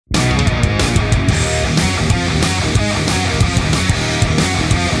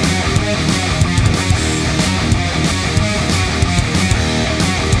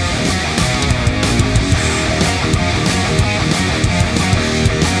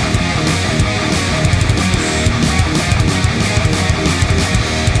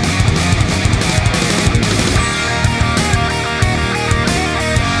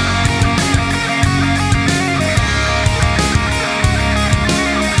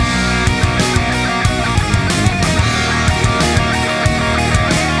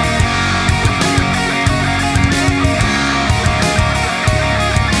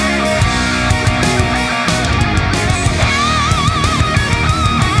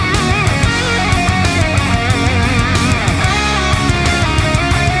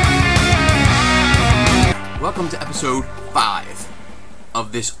episode 5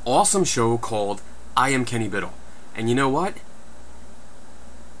 of this awesome show called I Am Kenny Biddle. And you know what?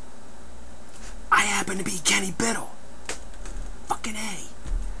 I happen to be Kenny Biddle. Fucking A.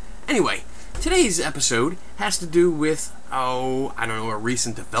 Anyway, today's episode has to do with, I don't know, a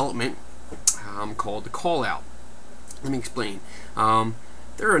recent development called the Call Out. Let me explain.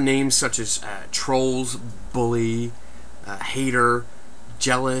 There are names such as Trolls, Bully, Hater,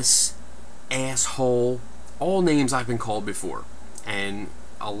 Jealous, Asshole, all names I've been called before, and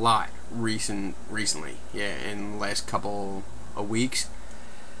a lot recently, yeah, in the last couple of weeks.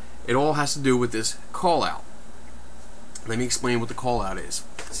 It all has to do with this call out. Let me explain what the call out is.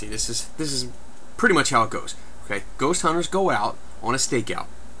 See, this is pretty much how it goes. Okay, ghost hunters go out on a stakeout.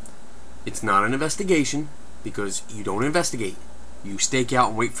 It's not an investigation because you don't investigate. You stake out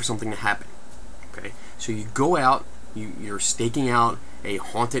and wait for something to happen. Okay, so you go out, you're staking out a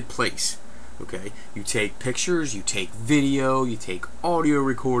haunted place. Okay, you take pictures, you take video, you take audio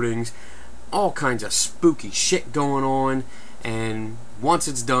recordings, all kinds of spooky shit going on, and once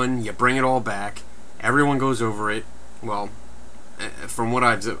it's done, you bring it all back. Everyone goes over it. Well, from what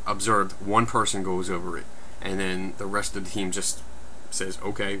I've observed, one person goes over it, and then the rest of the team just says,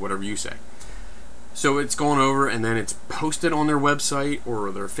 okay, whatever you say. So it's gone over, and then it's posted on their website or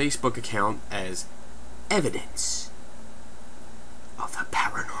their Facebook account as evidence of the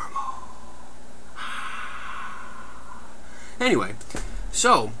paranormal. Anyway,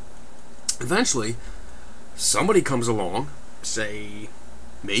 so eventually somebody comes along, say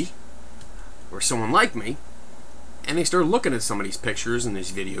me, or someone like me, and they start looking at some of these pictures and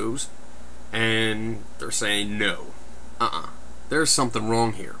these videos, and they're saying, no, there's something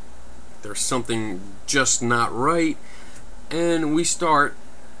wrong here. There's something just not right, and we start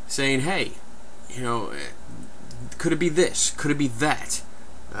saying, hey, you know, could it be this? Could it be that?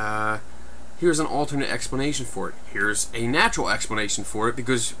 Here's an alternate explanation for it. Here's a natural explanation for it,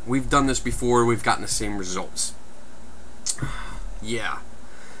 because we've done this before, we've gotten the same results. Yeah.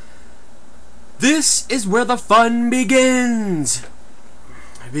 This is where the fun begins!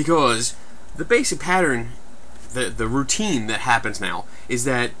 Because the basic pattern, the routine that happens now, is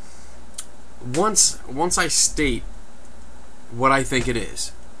that once I state what I think it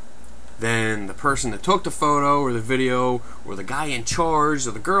is, then the person that took the photo or the video or the guy in charge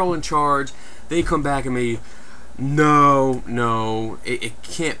or the girl in charge, they come back at me, no, it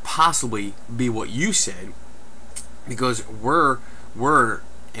can't possibly be what you said, because we're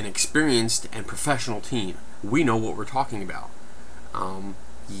an experienced and professional team. We know what we're talking about.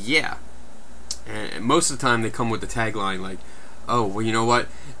 Yeah. And most of the time they come with the tagline like, oh, well, you know what?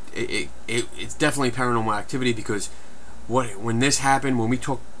 It's definitely paranormal activity, because when this happened, when we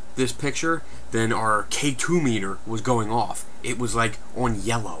took this picture, then our K2 meter was going off. It was like on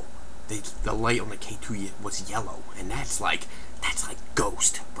yellow. The light on the K2 was yellow, and that's like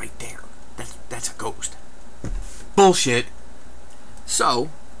ghost right there. That's a ghost. Bullshit. So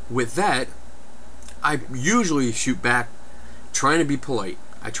with that, I usually shoot back, trying to be polite.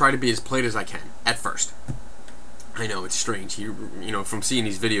 I try to be as polite as I can at first. I know it's strange. You know, from seeing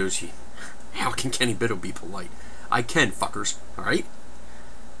these videos, how can Kenny Biddle be polite? I can, fuckers. All right.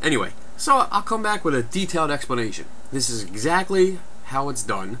 Anyway, so I'll come back with a detailed explanation. This is exactly how it's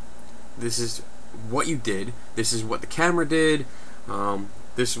done. This is what you did. This is what the camera did.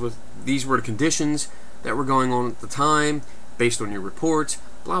 These were the conditions that were going on at the time, based on your reports.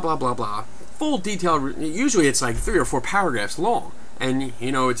 Blah blah blah blah. Full detailed. Usually it's like 3 or 4 paragraphs long, and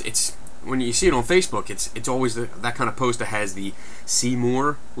you know it's when you see it on Facebook, it's always that kind of post that has the see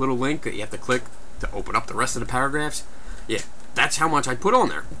more little link that you have to click to open up the rest of the paragraphs. Yeah. That's how much I put on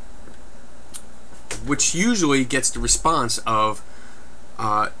there, which usually gets the response of,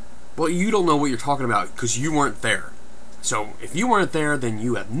 well, you don't know what you're talking about because you weren't there. So if you weren't there, then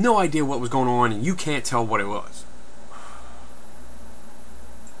you have no idea what was going on and you can't tell what it was.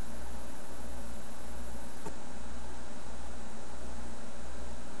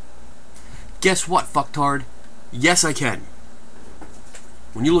 Guess what, fucktard? Yes, I can.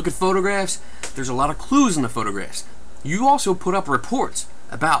 When you look at photographs, there's a lot of clues in the photographs. You also put up reports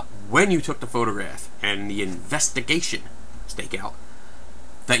about when you took the photograph and the investigation stakeout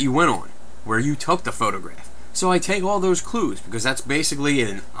that you went on, where you took the photograph. So I take all those clues, because that's basically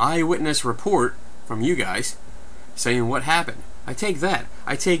an eyewitness report from you guys saying what happened. I take that.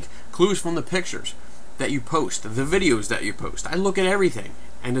 I take clues from the pictures that you post, the videos that you post. I look at everything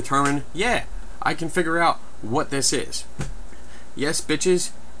and determine, yeah, I can figure out what this is. Yes,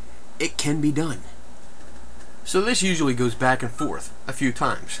 bitches, it can be done. So this usually goes back and forth a few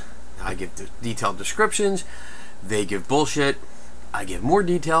times. I give detailed descriptions, they give bullshit, I give more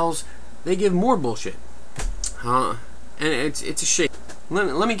details, they give more bullshit. And it's a shame.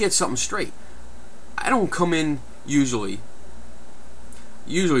 Let me get something straight. I don't come in usually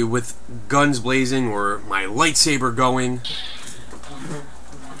with guns blazing or my lightsaber going.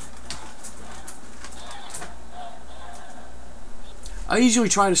 I usually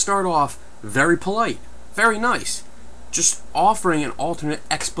try to start off very polite, very nice, just offering an alternate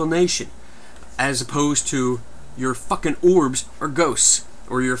explanation, as opposed to your fucking orbs or ghosts,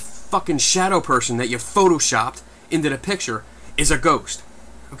 or your fucking shadow person that you photoshopped into the picture is a ghost.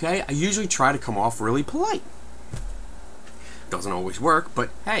 Okay? I usually try to come off really polite. Doesn't always work, but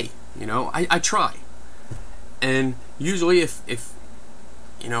hey, you know, I try. And usually if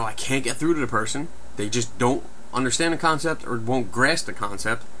you know, I can't get through to the person, they just don't understand the concept or won't grasp the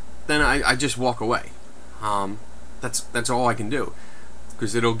concept, then I just walk away. That's all I can do,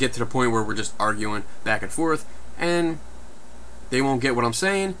 because it'll get to the point where we're just arguing back and forth, and they won't get what I'm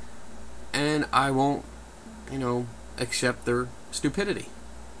saying, and I won't, you know, accept their stupidity.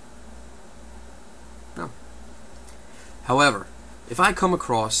 No. However, if I come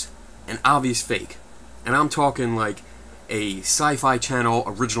across an obvious fake, and I'm talking like a Sci-Fi Channel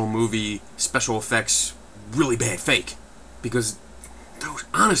original movie special effects really bad fake, because those,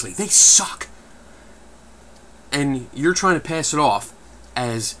 honestly, they suck, and you're trying to pass it off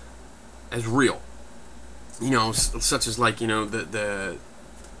as real, you know, such as like, you know, the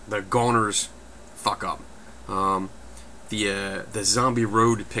Goners fuck up, the Zombie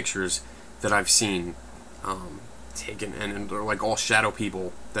Road pictures that I've seen taken, and they're like all shadow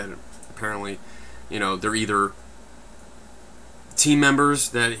people that apparently, you know, they're either team members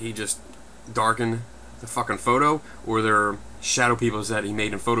that he just darkened the fucking photo, or they're shadow people that he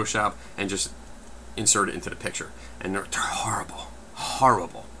made in Photoshop and just inserted into the picture, and they're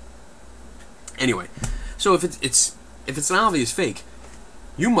horrible. Anyway, so if it's an obvious fake,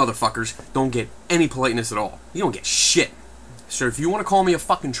 you motherfuckers don't get any politeness at all. You don't get shit. So if you want to call me a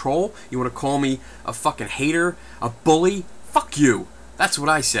fucking troll, you want to call me a fucking hater, a bully, fuck you. That's what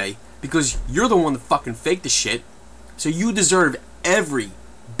I say, because you're the one that fucking faked the shit. So you deserve every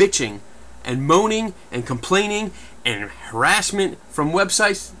bitching and moaning and complaining and harassment from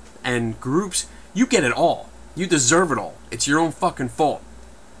websites and groups. You get it all. You deserve it all. It's your own fucking fault.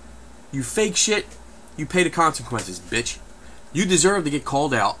 You fake shit, you pay the consequences, bitch. You deserve to get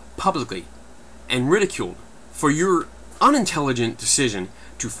called out publicly and ridiculed for your unintelligent decision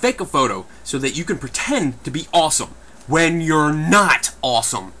to fake a photo so that you can pretend to be awesome when you're not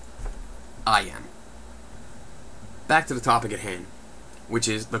awesome. I am. Back to the topic at hand, which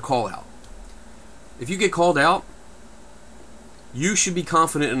is the call out. If you get called out, you should be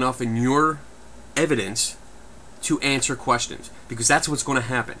confident enough in your evidence to answer questions, because that's what's going to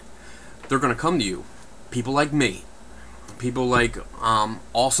happen. They're going to come to you, people like me, people like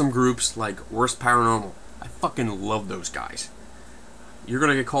awesome groups like Worst Paranormal. I fucking love those guys. You're going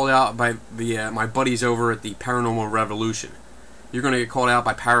to get called out by the my buddies over at the Paranormal Revolution. You're going to get called out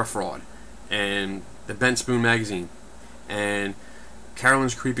by Prrof and the Bent Spoon magazine and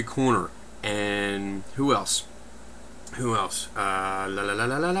Carolyn's Creepy Corner. And who else?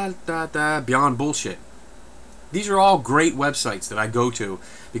 Beyond Bullshit. These are all great websites that I go to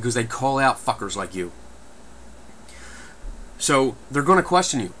because they call out fuckers like you. So they're going to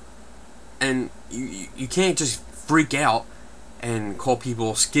question you. And you can't just freak out and call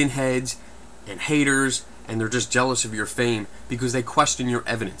people skinheads and haters and they're just jealous of your fame because they question your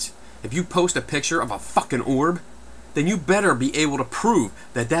evidence. If you post a picture of a fucking orb, then you better be able to prove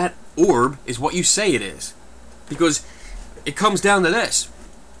that that orb is what you say it is. Because it comes down to this.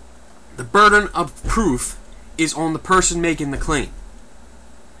 The burden of proof is on the person making the claim.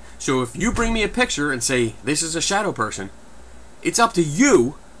 So if you bring me a picture and say, this is a shadow person, it's up to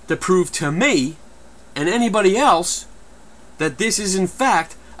you to prove to me and anybody else that this is in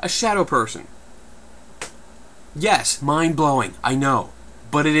fact a shadow person. Yes, mind-blowing, I know,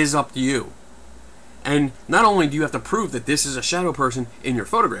 but it is up to you. And not only do you have to prove that this is a shadow person in your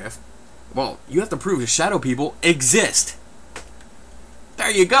photograph, well, you have to prove that shadow people exist. There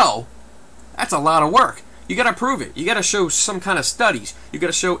you go. That's a lot of work. You gotta prove it. You gotta show some kind of studies. You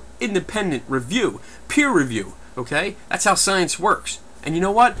gotta show independent review, peer review, okay? That's how science works. And you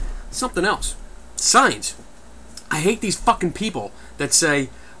know what? Something else. Science. I hate these fucking people that say,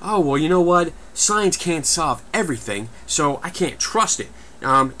 oh, well, you know what? Science can't solve everything, so I can't trust it.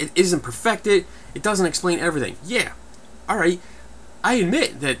 It isn't perfected. It doesn't explain everything. Yeah, alright. I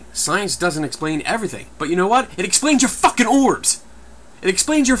admit that science doesn't explain everything. But you know what? It explains your fucking orbs. It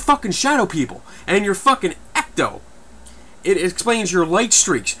explains your fucking shadow people. And your fucking ecto. It explains your light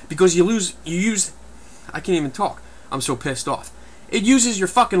streaks. Because you use... I can't even talk. I'm so pissed off. It uses your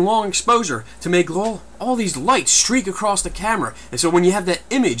fucking long exposure to make all these lights streak across the camera. And so when you have that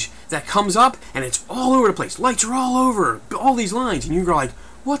image that comes up and it's all over the place, lights are all over, all these lines, and you're like,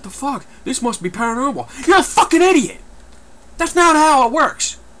 what the fuck? This must be paranormal. You're a fucking idiot! That's not how it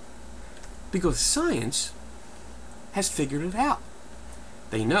works. Because science has figured it out.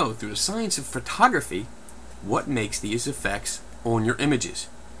 They know through the science of photography what makes these effects on your images.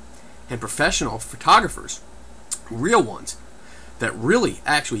 And professional photographers, real ones, that really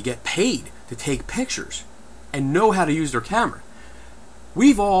actually get paid to take pictures and know how to use their camera.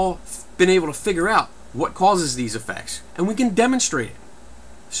 We've all been able to figure out what causes these effects, and we can demonstrate it.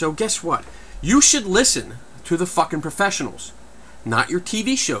 So guess what? You should listen to the fucking professionals, not your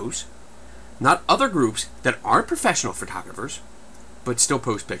TV shows, not other groups that aren't professional photographers, but still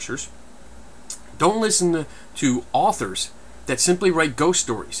post pictures. Don't listen to authors that simply write ghost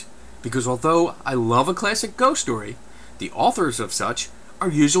stories, because although I love a classic ghost story, the authors of such are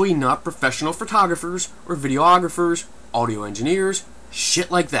usually not professional photographers or videographers, audio engineers, shit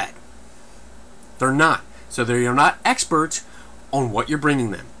like that. They're not. So they are not experts on what you're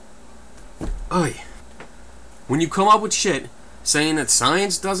bringing them. Oy. When you come up with shit saying that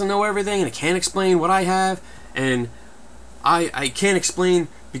science doesn't know everything and it can't explain what I have, and I can't explain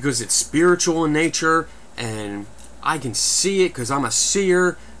because it's spiritual in nature, and I can see it because I'm a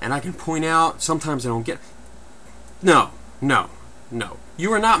seer, and I can point out, sometimes I don't get... No.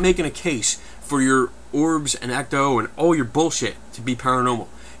 You are not making a case for your orbs and ecto and all your bullshit to be paranormal.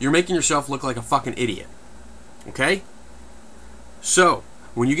 You're making yourself look like a fucking idiot. Okay? So,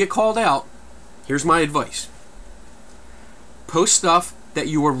 when you get called out, here's my advice. Post stuff that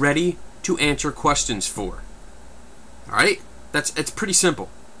you are ready to answer questions for. Alright? It's pretty simple.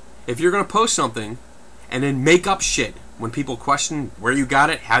 If you're going to post something and then make up shit when people question where you got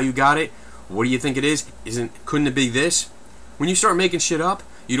it, how you got it, what do you think it is, couldn't it be this? When you start making shit up,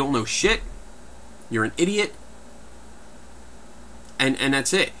 you don't know shit, you're an idiot, and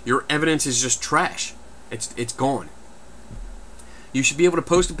that's it. Your evidence is just trash. It's gone. You should be able to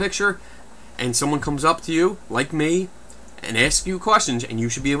post a picture and someone comes up to you, like me, and asks you questions, and you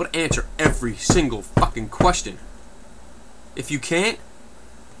should be able to answer every single fucking question. If you can't,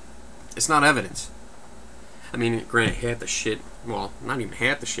 it's not evidence. I mean, granted, half the shit, well, not even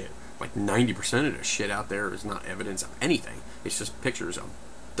half the shit, like 90% of the shit out there is not evidence of anything. It's just pictures of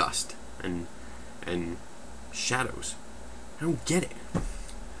dust and shadows. I don't get it.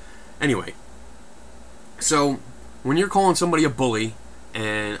 Anyway, so when you're calling somebody a bully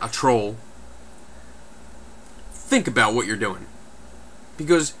and a troll, think about what you're doing.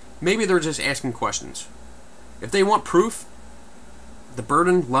 Because maybe they're just asking questions. If they want proof, the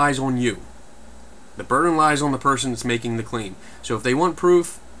burden lies on you. The burden lies on the person that's making the claim. So if they want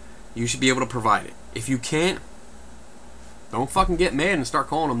proof, you should be able to provide it. If you can't, don't fucking get mad and start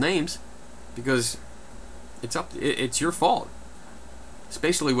calling them names, because it's your fault. It's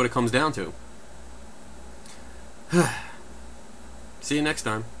basically what it comes down to. See you next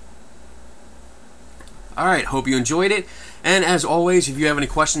time. Alright, hope you enjoyed it. And as always, if you have any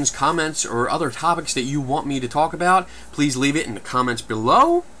questions, comments, or other topics that you want me to talk about, please leave it in the comments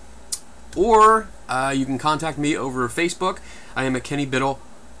below. Or you can contact me over Facebook. I am at Kenny Biddle.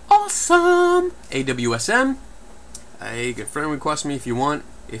 Awesome! AWSM. A good friend request me if you want.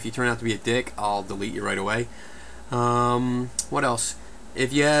 If you turn out to be a dick, I'll delete you right away. What else?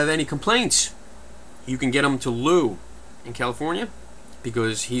 If you have any complaints, you can get them to Lou in California,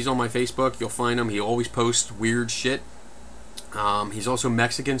 because he's on my Facebook. You'll find him. He always posts weird shit. He's also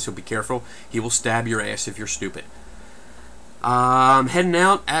Mexican, so be careful. He will stab your ass if you're stupid. I'm heading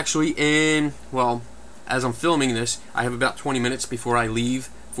out actually in, well, as I'm filming this, I have about 20 minutes before I leave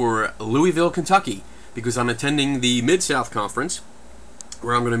for Louisville, Kentucky, because I'm attending the Mid-South Conference,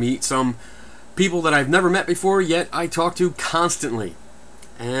 where I'm going to meet some people that I've never met before, yet I talk to constantly.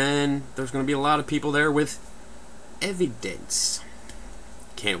 And there's going to be a lot of people there with evidence.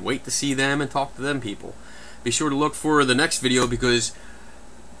 Can't wait to see them and talk to them people. Be sure to look for the next video, because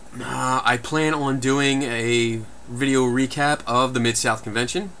I plan on doing a video recap of the Mid-South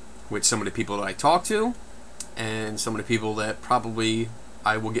Convention with some of the people that I talked to and some of the people that probably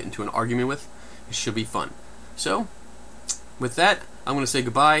I will get into an argument with. It should be fun. So, with that, I'm going to say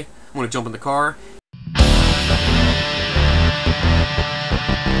goodbye. I'm going to jump in the car